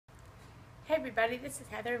Hey everybody, this is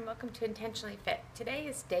Heather and welcome to Intentionally Fit. Today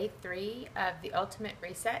is day 3 of the Ultimate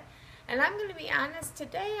Reset, and I'm going to be honest,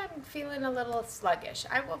 today I'm feeling a little sluggish.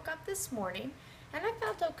 I woke up this morning and I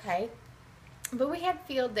felt okay, but we had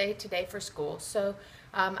field day today for school, so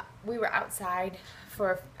we were outside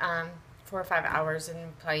for 4 or 5 hours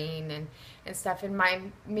and playing and stuff, and my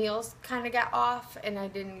meals kind of got off and I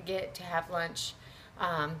didn't get to have lunch.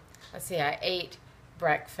 Let's see, I ate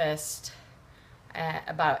breakfast at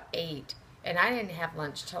about 8, and I didn't have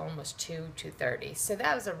lunch till almost 2:30. So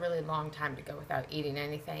that was a really long time to go without eating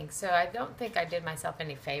anything. So I don't think I did myself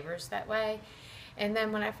any favors that way. And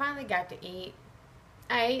then when I finally got to eat,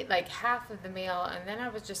 I ate like half of the meal, and then I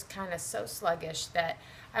was just kind of so sluggish that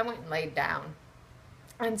I went and laid down.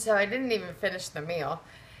 And so I didn't even finish the meal.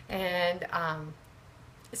 And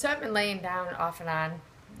so I've been laying down off and on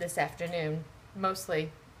this afternoon,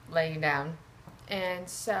 mostly laying down. And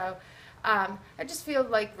so I just feel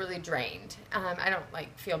like really drained. I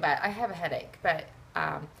don't feel bad. I have a headache, but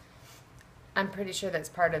I'm pretty sure that's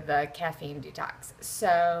part of the caffeine detox.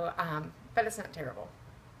 So, but it's not terrible.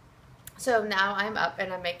 So now I'm up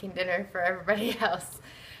and I'm making dinner for everybody else.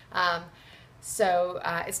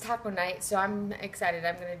 It's taco night, so I'm excited.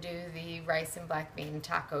 I'm going to do the rice and black bean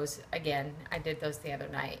tacos again. I did those the other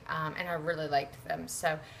night, and I really liked them.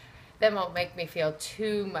 So that won't make me feel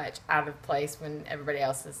too much out of place when everybody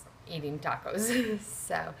else is eating tacos.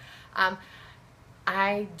 So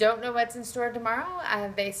I don't know what's in store tomorrow.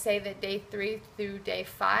 They say that day 3 through day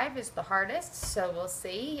 5 is the hardest, so we'll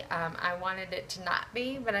see. I wanted it to not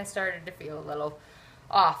be, but I started to feel a little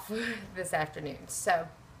off this afternoon. So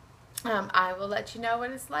I will let you know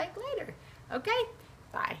what it's like later. Okay,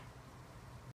 bye.